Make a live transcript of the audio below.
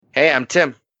Hey, I'm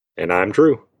Tim. And I'm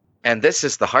Drew. And this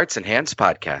is the Hearts and Hands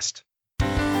Podcast.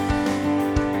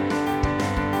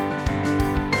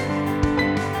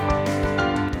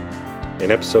 In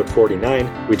episode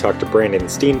 49, we talked to Brandon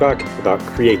Steenbach about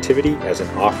creativity as an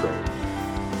offering.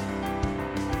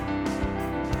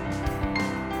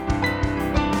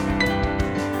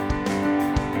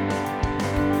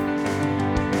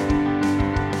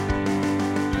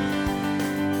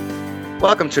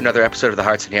 Welcome to another episode of the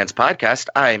Hearts and Hands Podcast.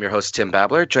 I am your host, Tim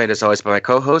Babler, joined as always by my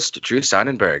co-host, Drew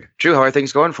Sonnenberg. Drew, how are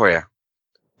things going for you?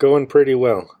 Going pretty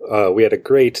well. We had a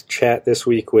great chat this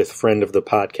week with friend of the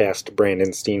podcast, Brandon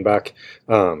Steenbach.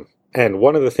 And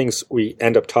one of the things we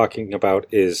end up talking about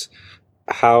is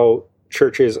how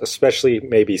churches, especially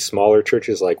maybe smaller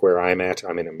churches like where I'm at,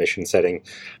 I'm in a mission setting,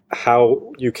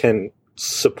 how you can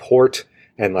support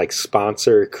and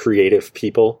sponsor creative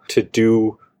people to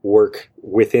do work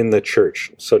within the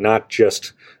church. So not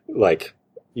just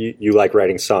you like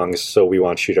writing songs, so we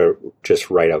want you to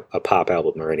just write a pop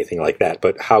album or anything like that.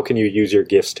 But how can you use your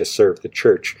gifts to serve the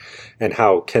church? And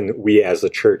how can we as the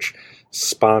church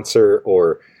sponsor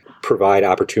or provide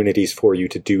opportunities for you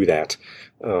to do that?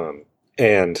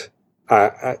 And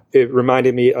it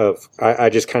reminded me of, I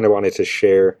just kind of wanted to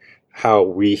share how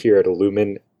we here at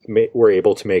Illumin were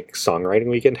able to make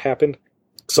Songwriting Weekend happen.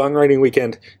 Songwriting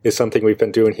Weekend is something we've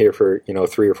been doing here for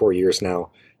 3 or 4 years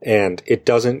now, and it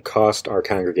doesn't cost our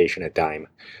congregation a dime,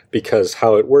 because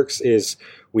how it works is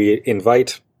we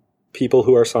invite people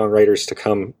who are songwriters to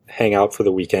come hang out for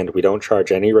the weekend. We don't charge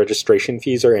any registration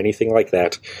fees or anything like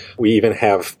that. We even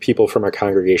have people from our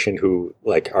congregation who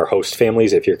our host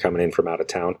families if you're coming in from out of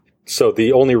town. So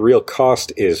the only real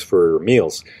cost is for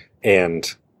meals,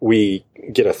 and we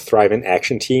get a Thrivent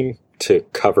Action team to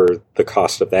cover the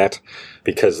cost of that,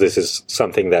 because this is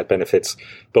something that benefits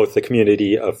both the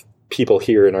community of people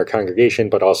here in our congregation,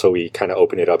 but also we kind of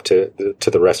open it up to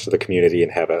the rest of the community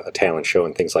and have a talent show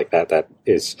and things like that. That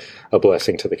is a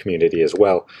blessing to the community as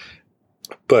well.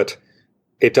 But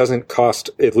it doesn't cost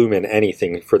Illumin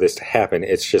anything for this to happen.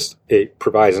 It's just, it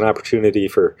provides an opportunity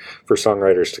for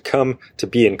songwriters to come, to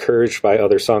be encouraged by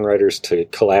other songwriters, to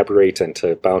collaborate and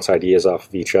to bounce ideas off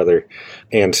of each other,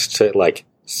 and to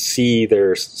see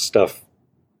their stuff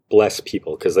bless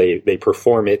people, because they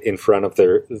perform it in front of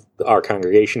our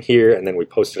congregation here, and then we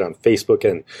post it on Facebook,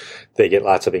 and they get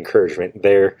lots of encouragement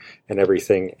there and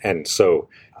everything. And so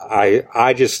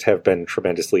I just have been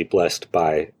tremendously blessed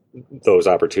by those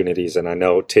opportunities, and I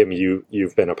know, Tim,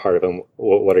 you've been a part of them.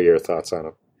 What are your thoughts on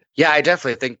them? Yeah, I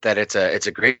definitely think that it's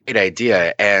a great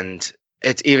idea, and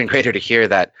it's even greater to hear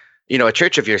that a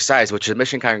church of your size, which is a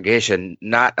mission congregation,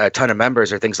 not a ton of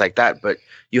members or things like that, but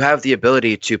you have the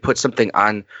ability to put something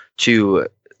on to,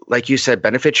 like you said,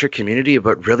 benefit your community,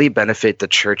 but really benefit the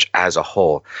church as a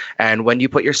whole. And when you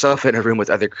put yourself in a room with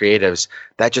other creatives,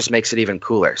 that just makes it even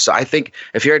cooler. So I think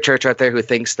if you're a church out there who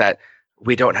thinks that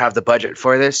we don't have the budget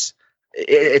for this,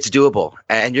 it's doable.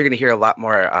 And you're going to hear a lot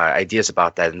more ideas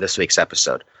about that in this week's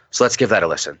episode. So let's give that a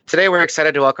listen. Today, we're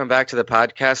excited to welcome back to the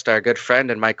podcast our good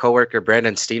friend and my coworker,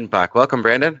 Brandon Steenbach. Welcome,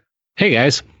 Brandon. Hey,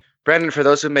 guys. Brandon, for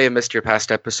those who may have missed your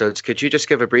past episodes, could you just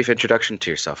give a brief introduction to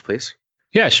yourself, please?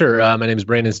 Yeah, sure. My name is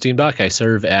Brandon Steenbach. I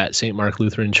serve at St. Mark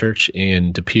Lutheran Church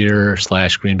in De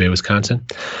Pere/Green Bay, Wisconsin.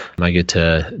 I get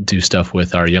to do stuff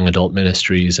with our young adult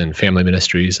ministries and family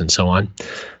ministries and so on.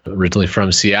 Originally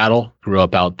from Seattle, grew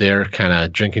up out there kind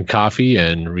of drinking coffee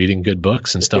and reading good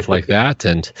books and stuff like that.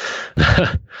 And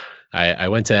I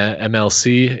went to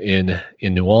MLC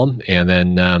in New Ulm, and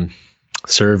then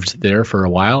served there for a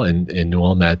while in New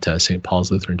Ulm at St.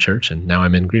 Paul's Lutheran Church, and now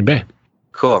I'm in Green Bay.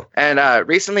 Cool. And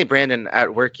recently, Brandon,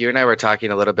 at work, you and I were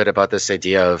talking a little bit about this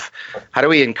idea of how do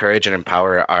we encourage and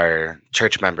empower our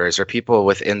church members or people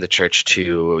within the church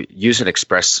to use and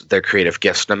express their creative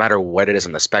gifts, no matter what it is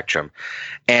on the spectrum.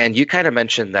 And you kind of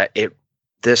mentioned that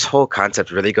this whole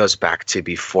concept really goes back to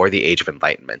before the Age of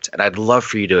Enlightenment. And I'd love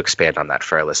for you to expand on that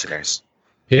for our listeners.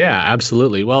 Yeah,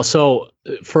 absolutely. Well, so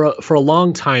for a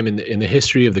long time in the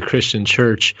history of the Christian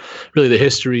church, really the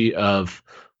history of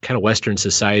kind of Western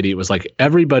society, it was like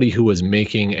everybody who was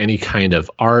making any kind of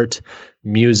art,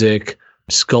 music,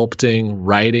 sculpting,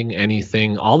 writing,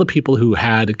 anything, all the people who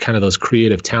had kind of those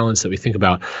creative talents that we think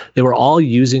about, they were all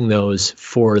using those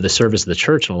for the service of the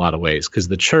church in a lot of ways, because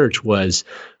the church was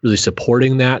really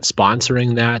supporting that,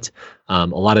 sponsoring that. A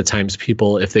lot of times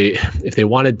people, if they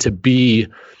wanted to be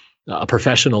a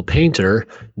professional painter,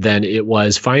 then it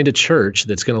was find a church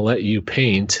that's going to let you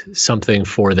paint something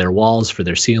for their walls, for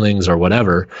their ceilings or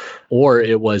whatever. Or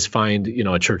it was find,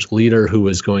 a church leader who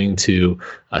was going to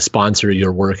sponsor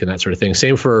your work and that sort of thing.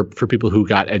 Same for people who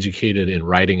got educated in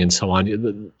writing and so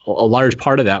on. A large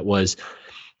part of that was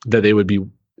that they would be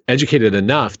educated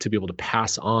enough to be able to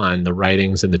pass on the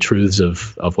writings and the truths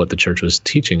of what the church was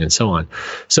teaching and so on.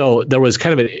 So there was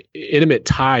kind of an intimate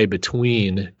tie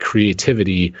between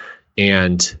creativity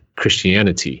and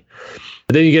Christianity.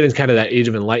 But then you get into kind of that Age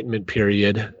of Enlightenment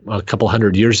period a couple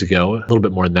hundred years ago, a little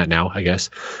bit more than that now, I guess.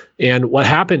 And what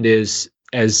happened is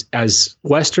as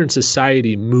Western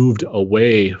society moved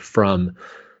away from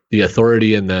the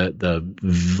authority and the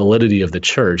validity of the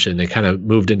church, and they kind of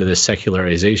moved into this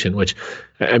secularization, which,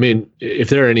 I mean, if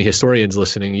there are any historians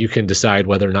listening, you can decide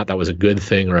whether or not that was a good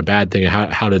thing or a bad thing.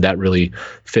 How did that really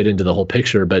fit into the whole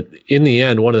picture? But in the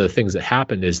end, one of the things that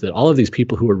happened is that all of these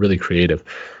people who were really creative,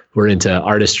 who were into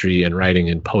artistry and writing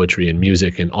and poetry and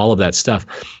music and all of that stuff,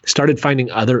 started finding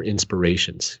other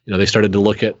inspirations. They started to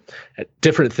look at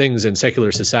different things in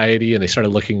secular society, and they started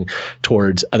looking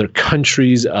towards other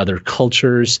countries, other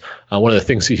cultures. One of the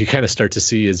things that you kind of start to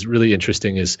see is really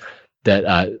interesting is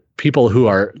that people who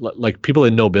are like people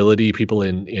in nobility, people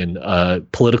in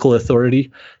political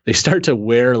authority, they start to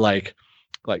wear like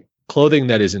clothing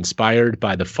that is inspired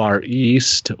by the Far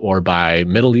East or by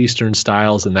Middle Eastern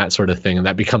styles and that sort of thing. And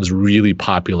that becomes really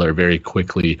popular very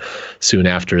quickly soon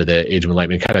after the Age of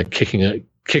Enlightenment, kind of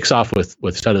kicks off with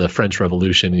sort of the French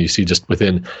Revolution. And you see just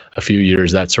within a few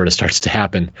years that sort of starts to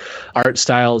happen. Art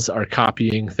styles are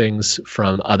copying things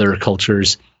from other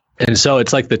cultures. And so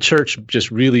it's like the church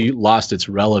just really lost its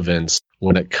relevance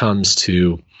when it comes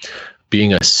to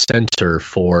being a center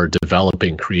for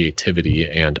developing creativity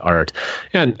and art.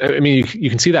 And I mean, you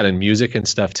can see that in music and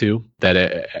stuff too,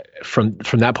 that from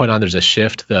that point on, there's a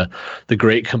shift. The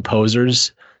great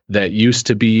composers that used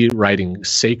to be writing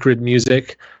sacred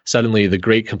music, suddenly the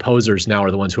great composers now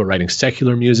are the ones who are writing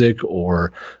secular music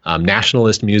or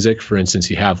nationalist music. For instance,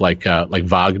 you have like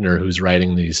Wagner, who's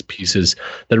writing these pieces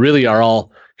that really are all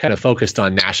kind of focused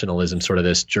on nationalism. Sort of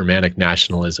this Germanic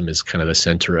nationalism is kind of the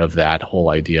center of that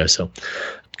whole idea. So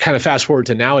kind of fast forward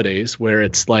to nowadays, where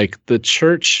it's like the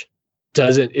church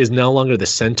is no longer the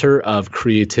center of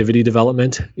creativity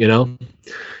development.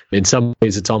 In some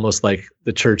ways, it's almost like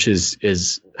the church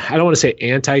is I don't want to say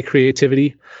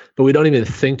anti-creativity, but we don't even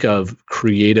think of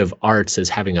creative arts as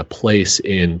having a place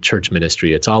in church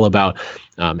ministry. It's all about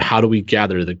how do we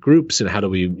gather the groups, and how do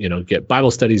we get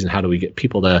Bible studies, and how do we get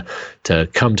people to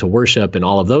come to worship and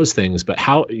all of those things. But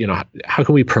how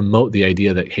can we promote the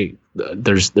idea that, hey,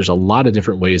 there's a lot of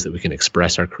different ways that we can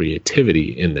express our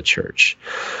creativity in the church.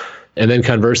 And then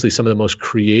conversely, some of the most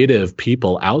creative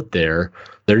people out there,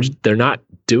 they're not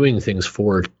doing things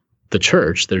for the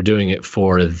church. They're doing it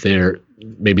for their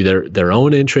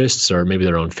own interests, or maybe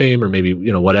their own fame, or maybe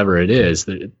whatever it is.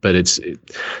 But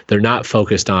they're not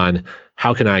focused on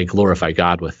how can I glorify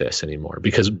God with this anymore,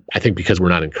 because we're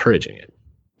not encouraging it.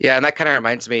 Yeah, and that kind of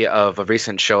reminds me of a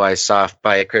recent show I saw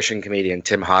by a Christian comedian,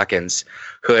 Tim Hawkins,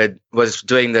 who was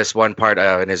doing this one part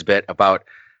in his bit about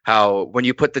how when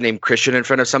you put the name Christian in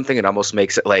front of something, it almost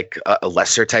makes it like a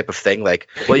lesser type of thing. Like,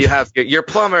 well, you have your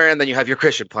plumber, and then you have your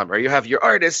Christian plumber. You have your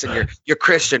artist and your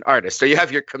Christian artist. So you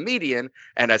have your comedian,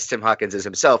 and as Tim Hawkins is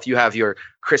himself, you have your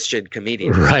Christian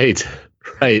comedian.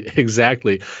 Right,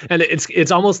 exactly. And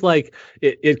it's almost like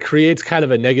it creates kind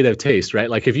of a negative taste, right?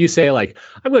 Like if you say like,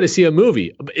 I'm going to see a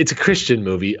movie, it's a Christian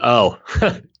movie. Oh,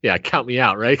 yeah, count me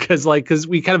out, right? Because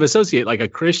we kind of associate like a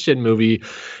Christian movie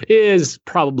is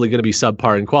probably going to be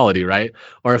subpar in quality, right?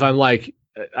 Or if I'm like,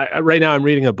 right now I'm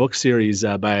reading a book series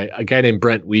by a guy named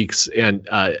Brent Weeks, and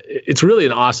it's really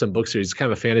an awesome book series. It's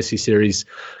kind of a fantasy series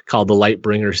called the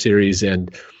Lightbringer series,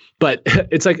 but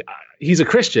it's like he's a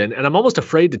Christian, and I'm almost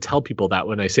afraid to tell people that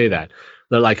when I say that.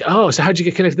 They're like, "Oh, so how'd you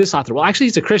get connected to this author?" Well, actually,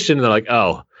 he's a Christian, and they're like,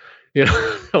 "Oh,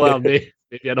 well, maybe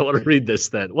I don't want to read this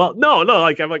then." Well, no,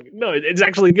 like I'm like, no, it's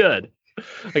actually good.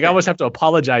 Like I almost have to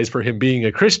apologize for him being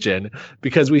a Christian,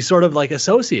 because we sort of like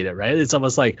associate it, right? It's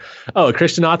almost like, oh, a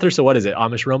Christian author. So what is it?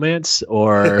 Amish romance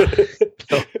or?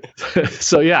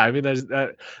 So yeah, I mean, there's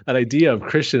that idea of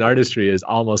Christian artistry is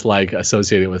almost like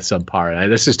associated with subpar,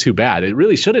 and that's just too bad. It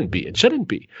really shouldn't be. It shouldn't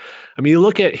be. I mean, you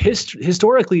look at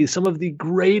historically, some of the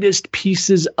greatest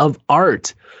pieces of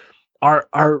art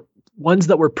are ones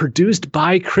that were produced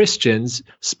by Christians,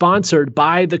 sponsored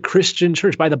by the Christian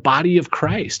church, by the body of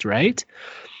Christ, right?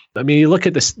 I mean, you look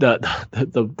at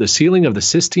the ceiling of the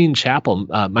Sistine Chapel,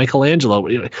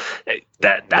 Michelangelo.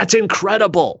 That's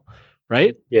incredible,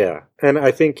 right? Yeah, and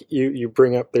I think you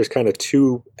bring up, there's kind of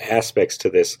two aspects to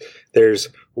this. There's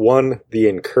one, the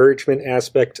encouragement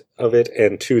aspect of it,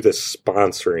 and two, the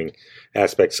sponsoring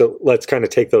aspect. So let's kind of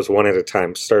take those one at a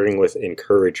time, starting with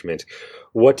encouragement.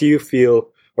 What do you feel,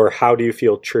 or how do you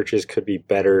feel churches could be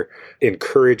better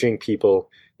encouraging people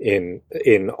in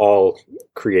all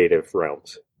creative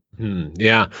realms?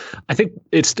 Yeah, I think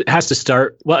it has to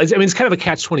start. Well, it's kind of a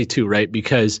catch-22, right?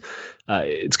 Because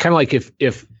it's kind of like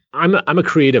if I'm a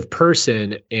creative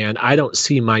person and I don't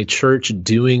see my church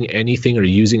doing anything or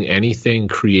using anything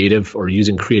creative or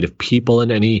using creative people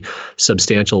in any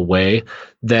substantial way,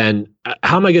 then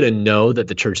how am I going to know that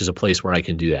the church is a place where I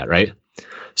can do that, right?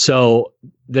 So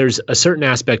there's a certain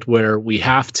aspect where we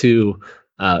have to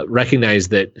recognize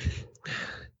that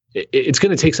it's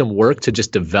going to take some work to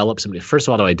just develop somebody. First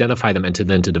of all, to identify them and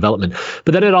then to development.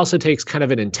 But then it also takes kind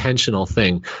of an intentional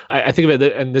thing. I think of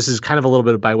it, and this is kind of a little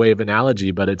bit by way of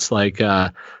analogy, but it's like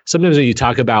sometimes when you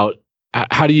talk about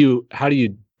how do you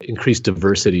increase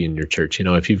diversity in your church.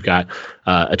 If you've got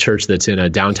a church that's in a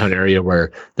downtown area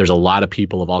where there's a lot of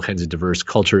people of all kinds of diverse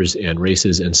cultures and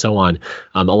races and so on,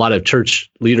 a lot of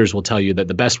church leaders will tell you that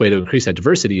the best way to increase that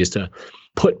diversity is to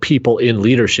put people in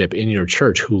leadership in your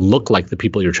church who look like the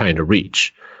people you're trying to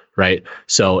reach. Right.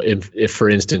 So if for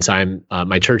instance,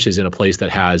 my church is in a place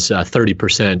that has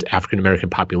 30%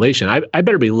 African-American population, I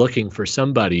better be looking for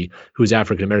somebody who's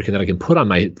African-American that I can put on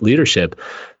my leadership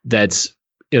that's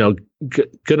going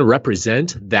to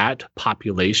represent that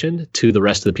population to the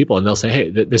rest of the people. And they'll say, hey,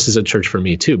 this is a church for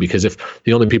me too, because if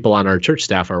the only people on our church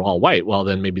staff are all white, well,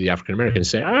 then maybe the African-Americans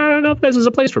say, I don't know if this is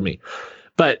a place for me.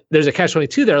 But there's a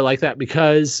catch-22 there like that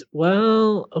because,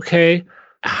 well, okay,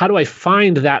 how do I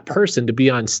find that person to be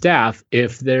on staff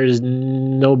if there's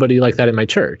nobody like that in my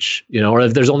church, or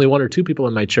if there's only one or two people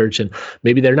in my church and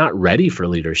maybe they're not ready for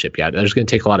leadership yet. There's going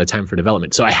to take a lot of time for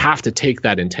development. So I have to take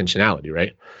that intentionality,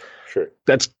 right? Sure.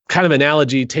 That's kind of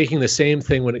analogy, taking the same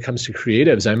thing when it comes to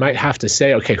creatives. I might have to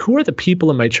say, okay, who are the people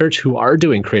in my church who are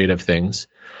doing creative things?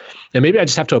 And maybe I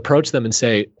just have to approach them and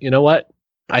say, you know what?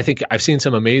 I think I've seen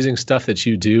some amazing stuff that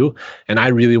you do, and I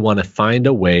really want to find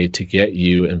a way to get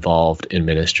you involved in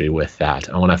ministry with that.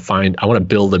 I want to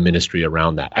build a ministry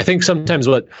around that. I think sometimes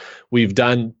what we've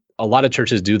done, a lot of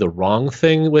churches do the wrong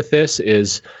thing with this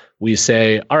is we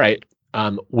say, all right,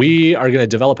 we are going to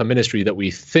develop a ministry that we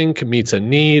think meets a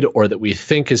need or that we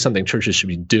think is something churches should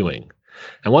be doing.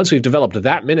 And once we've developed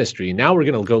that ministry, now we're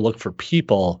going to go look for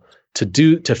people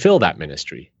to fill that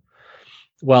ministry.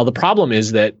 Well, the problem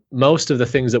is that most of the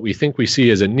things that we think we see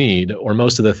as a need, or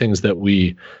most of the things that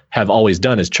we have always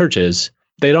done as churches,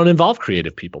 they don't involve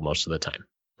creative people most of the time,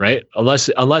 right?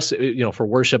 Unless for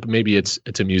worship, maybe it's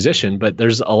a musician, but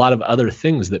there's a lot of other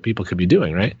things that people could be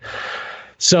doing, right?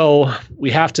 So we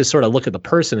have to sort of look at the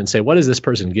person and say, what is this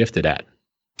person gifted at?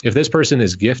 If this person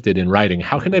is gifted in writing,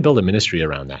 how can I build a ministry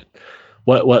around that?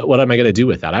 What am I going to do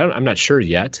with that? I'm not sure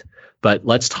yet, but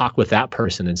let's talk with that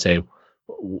person and say,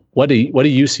 what do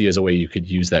you see as a way you could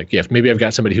use that gift? Maybe I've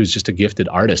got somebody who's just a gifted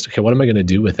artist. Okay, what am I going to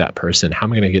do with that person? How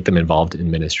am I going to get them involved in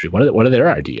ministry? What are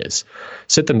their ideas?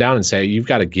 Sit them down and say, you've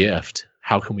got a gift.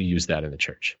 How can we use that in the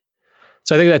church?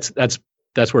 So I think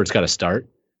that's where it's got to start.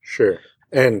 Sure.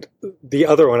 And the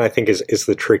other one I think is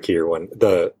the trickier one,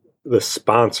 the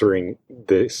sponsoring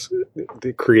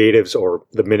the creatives or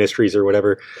the ministries or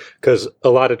whatever, because a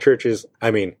lot of churches,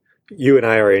 I mean, you and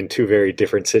I are in two very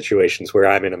different situations where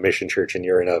I'm in a mission church and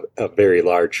you're in a very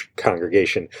large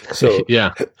congregation. So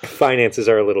yeah, finances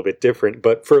are a little bit different.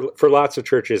 But for lots of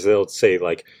churches, they'll say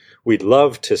like, we'd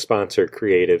love to sponsor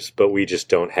creatives, but we just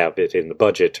don't have it in the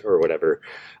budget or whatever.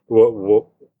 What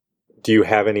do you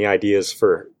have any ideas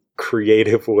for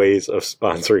creative ways of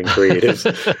sponsoring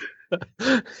creatives?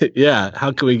 Yeah.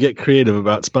 How can we get creative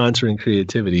about sponsoring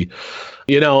creativity?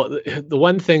 The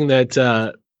one thing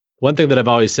that I've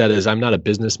always said is I'm not a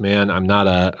businessman. I'm not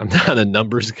a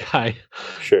numbers guy.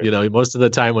 Sure. Most of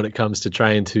the time when it comes to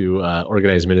trying to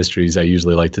organize ministries, I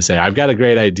usually like to say, I've got a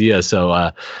great idea.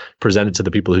 So present it to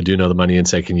the people who do know the money and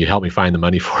say, can you help me find the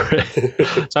money for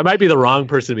it? So I might be the wrong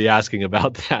person to be asking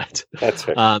about that. That's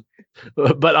right.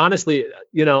 But honestly,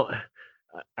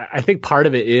 I think part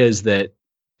of it is that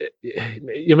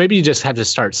maybe you just have to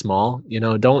start small. You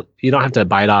don't have to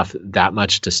bite off that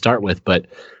much to start with, but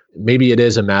maybe it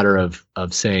is a matter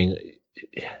of saying,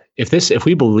 if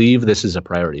we believe this is a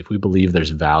priority, if we believe there's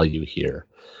value here,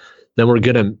 then we're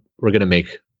gonna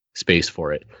make space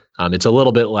for it. It's a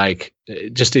little bit like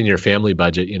just in your family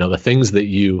budget. The things that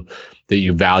you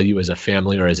value as a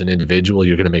family or as an individual,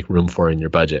 you're going to make room for in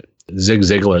your budget. Zig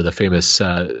Ziglar, the famous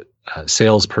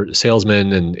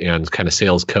salesman and kind of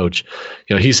sales coach,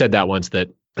 he said that once that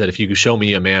if you could show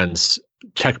me a man's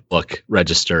checkbook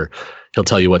register, he'll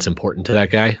tell you what's important to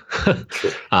that guy.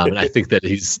 And I think that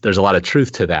there's a lot of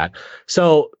truth to that.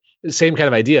 So same kind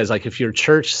of idea is like, if your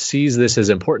church sees this as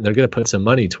important, they're going to put some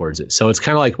money towards it. So it's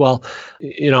kind of like, well,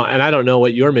 and I don't know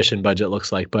what your mission budget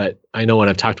looks like, but I know when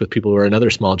I've talked with people who are in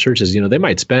other small churches, they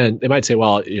might say,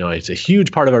 well, it's a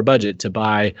huge part of our budget to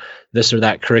buy this or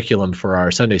that curriculum for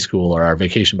our Sunday school or our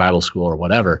vacation Bible school or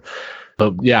whatever.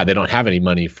 But yeah, they don't have any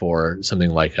money for something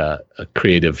like a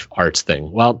creative arts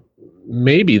thing. Well,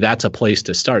 maybe that's a place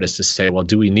to start, is to say, well,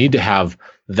 do we need to have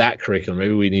that curriculum?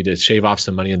 Maybe we need to shave off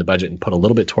some money in the budget and put a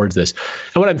little bit towards this.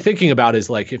 And what I'm thinking about is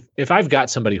like, if I've got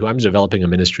somebody who I'm developing a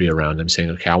ministry around, I'm saying,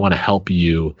 okay, I want to help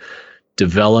you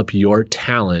develop your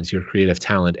talent, your creative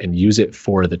talent, and use it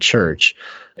for the church.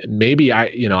 Maybe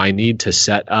I need to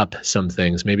set up some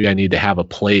things. Maybe I need to have a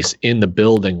place in the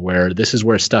building where this is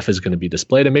where stuff is going to be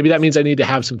displayed. And maybe that means I need to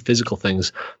have some physical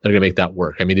things that are going to make that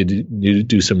work. I need to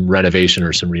do some renovation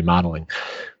or some remodeling.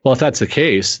 Well, if that's the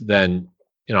case, then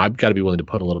I've got to be willing to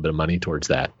put a little bit of money towards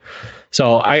that.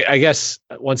 So I guess,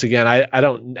 once again, I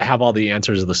don't have all the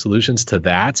answers or the solutions to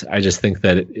that. I just think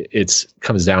that it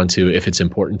comes down to, if it's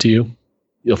important to you,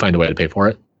 you'll find a way to pay for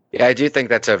it. Yeah, I do think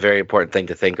that's a very important thing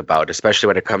to think about, especially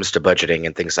when it comes to budgeting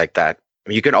and things like that. I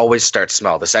mean, you can always start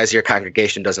small. The size of your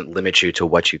congregation doesn't limit you to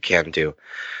what you can do.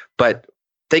 But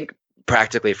think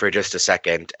practically for just a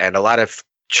second. And a lot of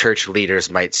church leaders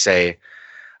might say,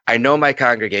 I know my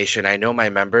congregation, I know my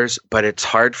members, but it's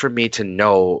hard for me to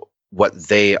know what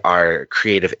they are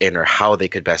creative in or how they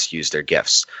could best use their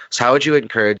gifts. So how would you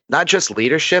encourage not just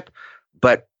leadership,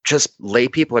 but just lay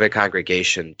people in a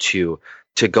congregation to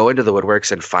go into the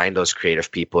woodworks and find those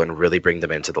creative people and really bring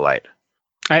them into the light?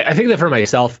 I think that for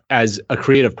myself, as a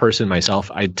creative person myself,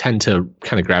 I tend to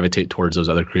kind of gravitate towards those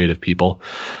other creative people.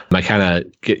 I kind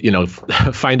of get,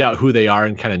 find out who they are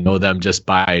and kind of know them just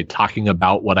by talking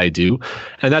about what I do.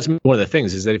 And that's one of the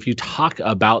things, is that if you talk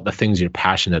about the things you're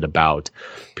passionate about,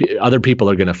 other people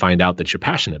are going to find out that you're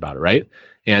passionate about it, right?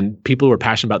 And people who are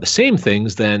passionate about the same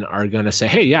things then are going to say,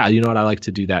 hey, yeah, you know what, I like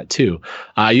to do that too.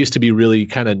 I used to be really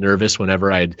kind of nervous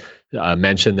whenever I'd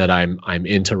mention that I'm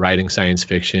into writing science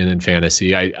fiction and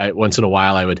fantasy. I once in a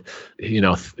while I would,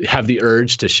 have the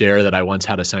urge to share that I once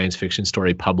had a science fiction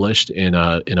story published in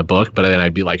a book, but then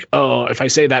I'd be like, oh, if I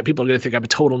say that, people are going to think I'm a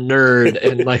total nerd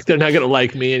and like they're not going to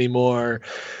like me anymore.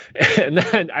 And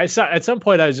then at some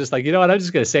point I was just like, you know what, I'm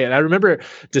just going to say it. And I remember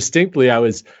distinctly I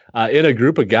was in a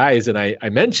group of guys and I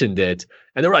mentioned it,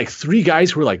 and there were like 3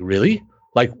 guys who were like, really?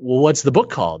 Like, well, what's the book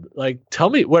called? Like, tell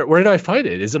me, where do I find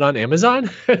it? Is it on Amazon?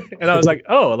 And I was like,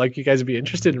 oh, like you guys would be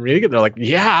interested in reading it? And they're like,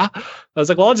 yeah. I was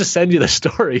like, well, I'll just send you the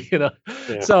story, Yeah.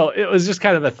 So it was just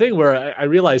kind of a thing where I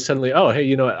realized suddenly, oh,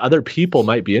 hey, other people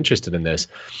might be interested in this.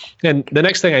 And the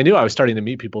next thing I knew, I was starting to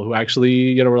meet people who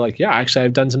actually, were like, yeah, actually,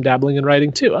 I've done some dabbling in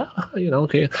writing too.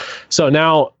 Okay. So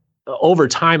now, over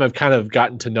time, I've kind of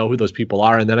gotten to know who those people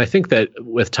are. And then I think that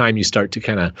with time, you start to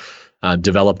kind of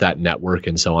develop that network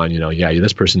and so on.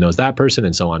 This person knows that person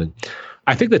and so on. And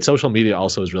I think that social media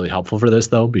also is really helpful for this,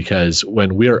 though, because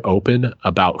when we're open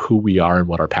about who we are and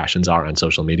what our passions are on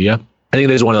social media, I think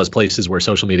there's one of those places where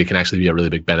social media can actually be a really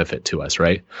big benefit to us,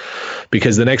 right?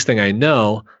 Because the next thing I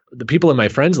know, the people in my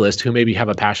friends list who maybe have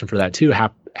a passion for that too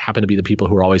happen to be the people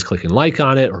who are always clicking like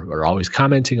on it or are always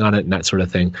commenting on it and that sort of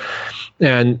thing.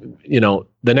 And,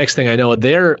 the next thing I know,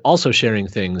 they're also sharing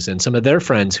things, and some of their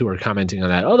friends who are commenting on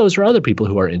that, oh, those are other people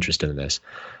who are interested in this.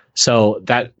 So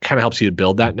that kind of helps you to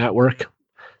build that network.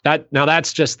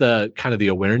 That's just the kind of the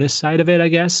awareness side of it, I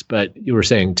guess. But you were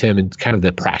saying, Tim, and kind of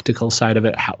the practical side of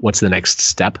it, what's the next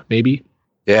step maybe?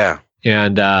 Yeah.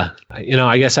 And,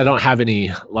 I guess I don't have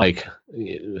any like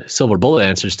silver bullet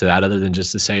answers to that, other than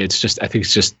just to say, I think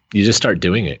you just start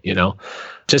doing it,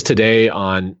 Just today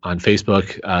on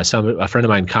Facebook, a friend of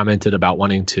mine commented about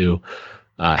wanting to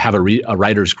have a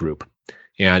writer's group.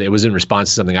 And it was in response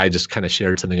to something I just kind of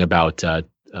shared something about.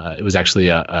 It was actually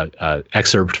a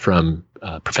excerpt from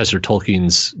Professor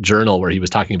Tolkien's journal, where he was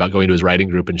talking about going to his writing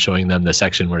group and showing them the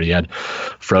section where he had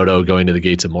Frodo going to the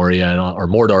gates of Moria or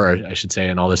Mordor, I should say,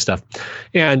 and all this stuff.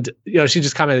 And, she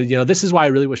just commented, this is why I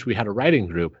really wish we had a writing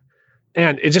group.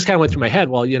 And it just kind of went through my head.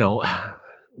 Well,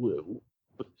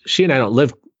 she and I don't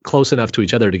live close enough to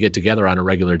each other to get together on a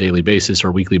regular daily basis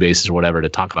or weekly basis or whatever to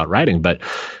talk about writing. But,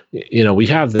 we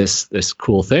have this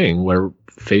cool thing where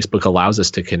Facebook allows us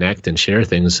to connect and share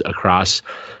things across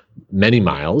many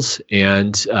miles,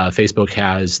 and Facebook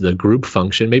has the group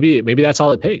function. Maybe that's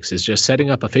all it takes, is just setting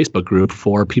up a Facebook group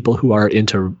for people who are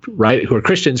who are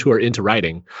Christians who are into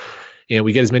writing, and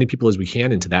we get as many people as we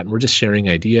can into that. And we're just sharing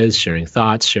ideas, sharing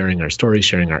thoughts, sharing our stories,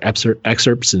 sharing our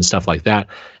excerpts and stuff like that.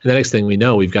 And the next thing we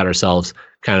know, we've got ourselves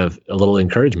kind of a little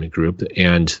encouragement group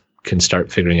and can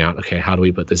start figuring out, okay, how do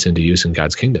we put this into use in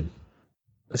God's kingdom?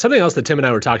 Something else that Tim and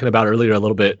I were talking about earlier a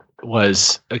little bit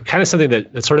was kind of something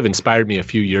that sort of inspired me a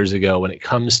few years ago when it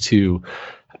comes to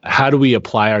how do we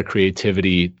apply our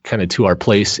creativity kind of to our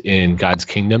place in God's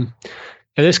kingdom.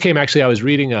 And this came actually, I was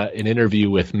reading an interview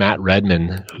with Matt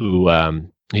Redman, who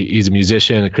he's a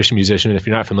musician, a Christian musician. If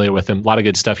you're not familiar with him, a lot of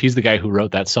good stuff. He's the guy who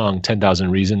wrote that song, 10,000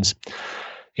 Reasons.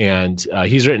 And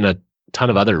he's written a ton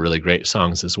of other really great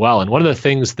songs as well. And one of the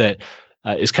things that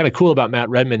is kind of cool about Matt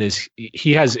Redman is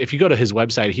he has, if you go to his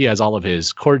website, he has all of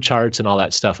his chord charts and all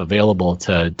that stuff available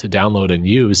to download and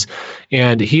use.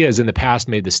 And he has in the past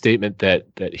made the statement that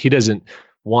he doesn't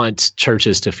want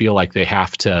churches to feel like they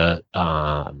have to,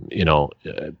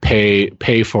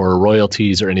 pay for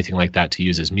royalties or anything like that to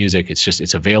use his music.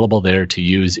 It's available there to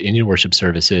use in your worship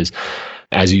services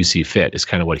as you see fit, is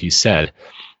kind of what he said.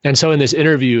 And so in this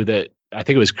interview that I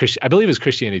think it was I believe it was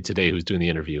Christianity Today who was doing the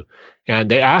interview,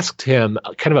 and they asked him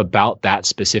kind of about that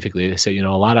specifically. They say, a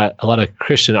lot of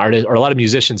Christian artists or a lot of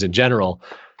musicians in general,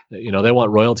 they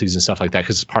want royalties and stuff like that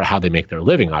because it's part of how they make their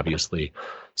living, obviously.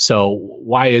 So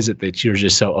why is it that you're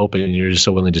just so open and you're just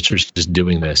so willing to just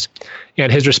doing this?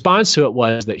 And his response to it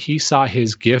was that he saw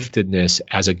his giftedness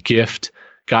as a gift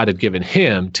God had given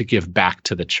him to give back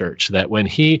to the church. That when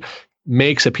he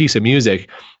makes a piece of music,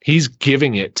 he's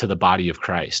giving it to the body of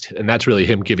Christ. And that's really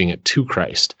him giving it to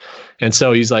Christ. And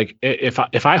so he's like,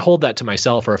 if I hold that to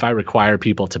myself, or if I require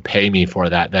people to pay me for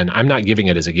that, then I'm not giving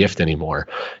it as a gift anymore.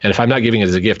 And if I'm not giving it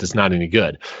as a gift, it's not any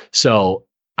good. So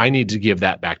I need to give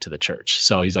that back to the church.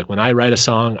 So he's like, when I write a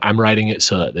song, I'm writing it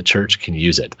so that the church can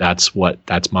use it. That's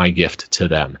my gift to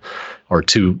them, or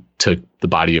to the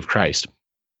body of Christ.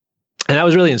 And that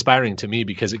was really inspiring to me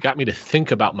because it got me to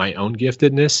think about my own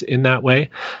giftedness in that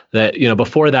way. That,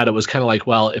 before that, it was kind of like,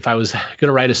 well, if I was going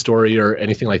to write a story or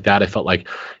anything like that, I felt like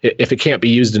if it can't be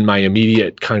used in my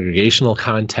immediate congregational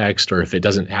context, or if it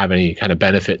doesn't have any kind of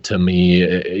benefit to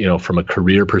me, from a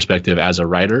career perspective as a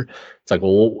writer, it's like,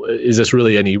 well, is this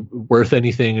really worth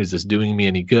anything? Is this doing me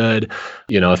any good?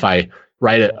 If I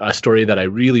write a story that I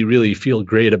really, really feel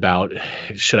great about,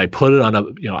 should I put it on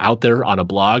out there on a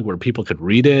blog where people could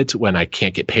read it when I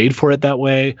can't get paid for it that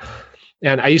way?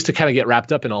 And I used to kind of get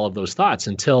wrapped up in all of those thoughts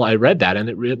until I read that, and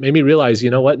it made me realize,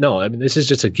 what? No, this is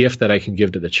just a gift that I can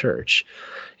give to the church.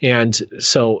 And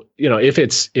so, if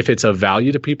it's of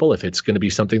value to people, if it's going to be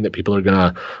something that people are going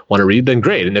to want to read, then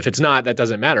great. And if it's not, that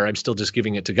doesn't matter. I'm still just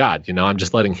giving it to God. I'm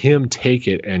just letting him take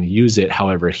it and use it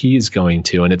however he's going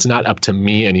to. And it's not up to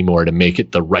me anymore to make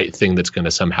it the right thing that's going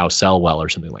to somehow sell well or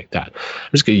something like that.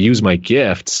 I'm just going to use my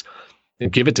gifts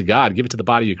and give it to God, give it to the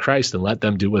body of Christ, and let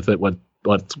them do with it what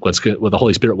the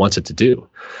Holy Spirit wants it to do.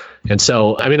 And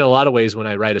so, in a lot of ways, when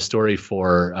I write a story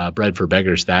for Bread for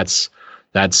Beggars, that's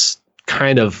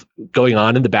kind of going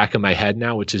on in the back of my head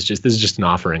now, which is this is just an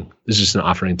offering. This is just an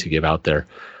offering to give out there.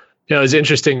 It's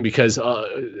interesting because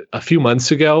a few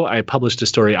months ago, I published a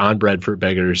story on Bread for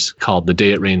Beggars called The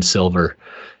Day It Rained Silver.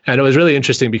 And it was really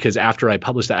interesting because after I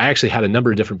published that, I actually had a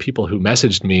number of different people who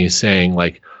messaged me saying,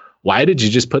 like, why did you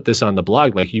just put this on the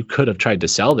blog? Like, you could have tried to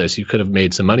sell this. You could have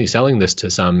made some money selling this to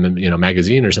some,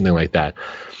 magazine or something like that.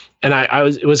 And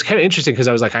it was kind of interesting because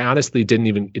I was like, I honestly it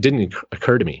didn't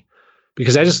occur to me,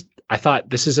 because I thought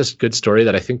this is a good story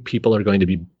that I think people are going to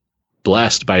be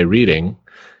blessed by reading,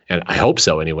 and I hope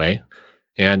so anyway.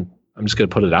 And I'm just going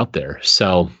to put it out there.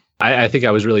 So I think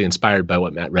I was really inspired by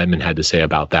what Matt Redman had to say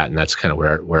about that, and that's kind of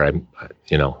where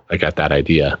I got that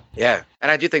idea. Yeah, and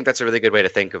I do think that's a really good way to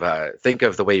think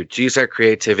of the way you use our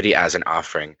creativity as an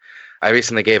offering. I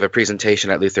recently gave a presentation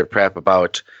at Luther Prep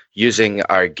about using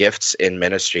our gifts in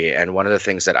ministry, and one of the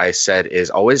things that I said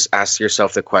is always ask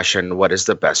yourself the question, what is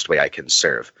the best way I can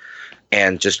serve?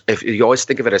 And just if you always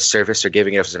think of it as service or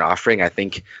giving it as an offering, I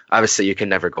think obviously you can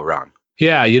never go wrong.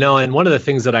 Yeah, and one of the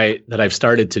things that I've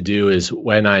started to do is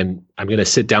when I'm going to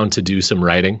sit down to do some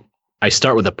writing, I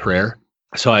start with a prayer.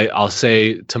 So I'll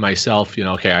say to myself,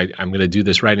 okay, I'm going to do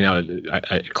this writing now.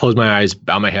 I close my eyes,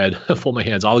 bow my head, fold my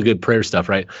hands, all the good prayer stuff,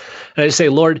 right? And I just say,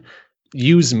 Lord,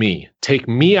 use me, take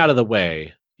me out of the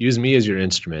way, use me as your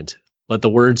instrument. Let the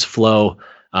words flow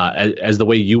as the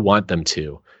way you want them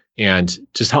to. And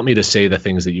just help me to say the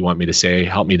things that you want me to say.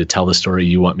 Help me to tell the story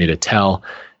you want me to tell,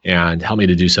 and help me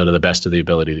to do so to the best of the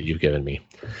ability that you've given me.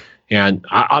 And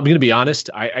I'm going to be honest.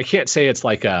 I can't say it's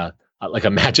like a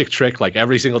magic trick. Like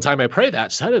every single time I pray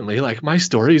that, suddenly, like, my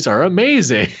stories are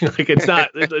amazing. Like, it's not.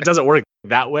 It doesn't work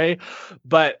that way.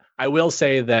 But I will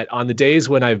say that on the days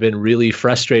when I've been really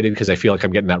frustrated because I feel like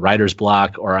I'm getting that writer's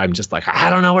block, or I'm just like,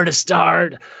 I don't know where to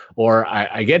start, or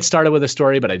I get started with a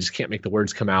story, but I just can't make the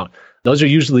words come out. Those are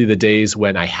usually the days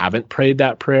when I haven't prayed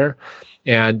that prayer.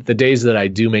 And the days that I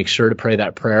do make sure to pray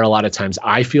that prayer, a lot of times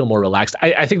I feel more relaxed.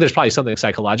 I think there's probably something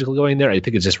psychological going there. I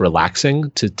think it's just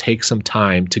relaxing to take some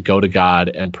time to go to God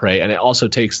and pray. And it also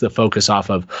takes the focus off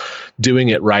of doing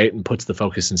it right and puts the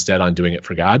focus instead on doing it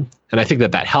for God. And I think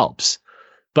that helps.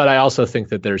 But I also think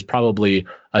that there's probably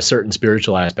a certain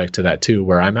spiritual aspect to that too,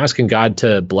 where I'm asking God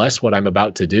to bless what I'm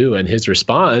about to do. And his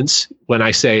response, when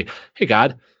I say, hey,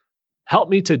 God, help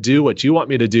me to do what you want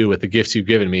me to do with the gifts you've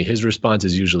given me, his response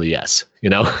is usually yes,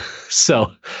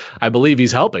 So I believe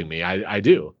he's helping me. I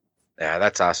do. Yeah,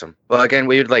 that's awesome. Well, again,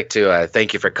 we would like to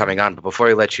thank you for coming on. But before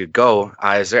we let you go,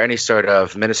 is there any sort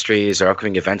of ministries or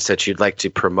upcoming events that you'd like to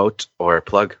promote or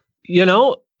plug?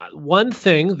 One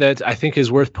thing that I think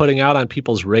is worth putting out on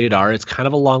people's radar, it's kind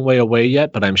of a long way away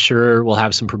yet, but I'm sure we'll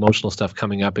have some promotional stuff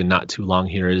coming up in not too long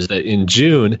here, is that in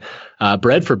June,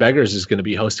 Bread for Beggars is going to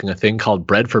be hosting a thing called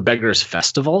Bread for Beggars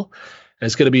Festival. And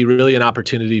it's going to be really an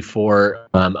opportunity for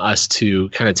us to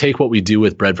kind of take what we do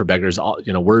with Bread for Beggars,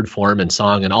 word form and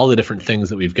song and all the different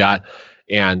things that we've got,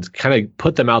 and kind of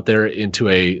put them out there into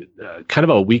a kind of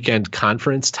a weekend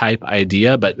conference type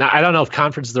idea. But I don't know if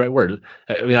conference is the right word.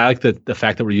 I mean, I like the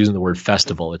fact that we're using the word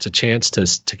festival. It's a chance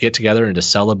to get together and to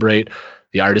celebrate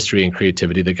the artistry and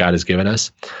creativity that God has given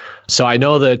us. So I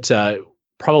know that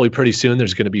probably pretty soon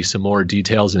there's going to be some more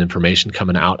details and information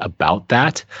coming out about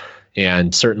that.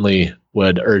 And certainly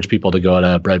would urge people to go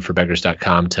to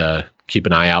breadforbeggars.com to keep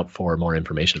an eye out for more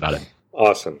information about it.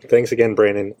 Awesome. Thanks again,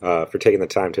 Brandon, for taking the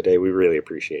time today. We really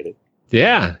appreciate it.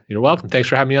 Yeah, you're welcome. Thanks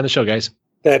for having me on the show, guys.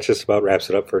 That just about wraps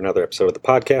it up for another episode of the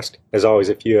podcast. As always,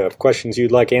 if you have questions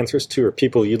you'd like answers to or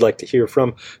people you'd like to hear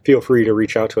from, feel free to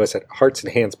reach out to us at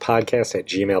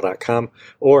heartsandhandspodcast@gmail.com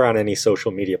or on any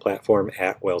social media platform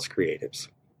at Wells Creatives.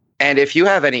 And if you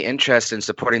have any interest in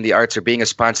supporting the arts or being a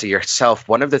sponsor yourself,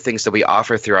 one of the things that we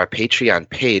offer through our Patreon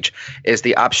page is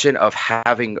the option of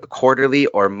having quarterly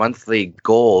or monthly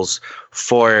goals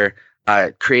for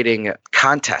creating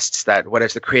contests, that whether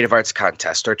it's the Creative Arts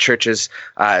Contest or churches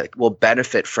will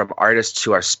benefit from artists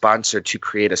who are sponsored to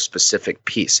create a specific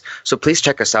piece. So please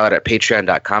check us out at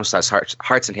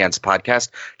patreon.com/Hearts and Hands Podcast.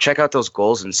 Check out those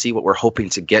goals and see what we're hoping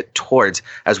to get towards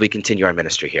as we continue our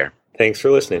ministry here. Thanks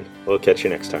for listening. We'll catch you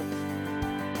next time.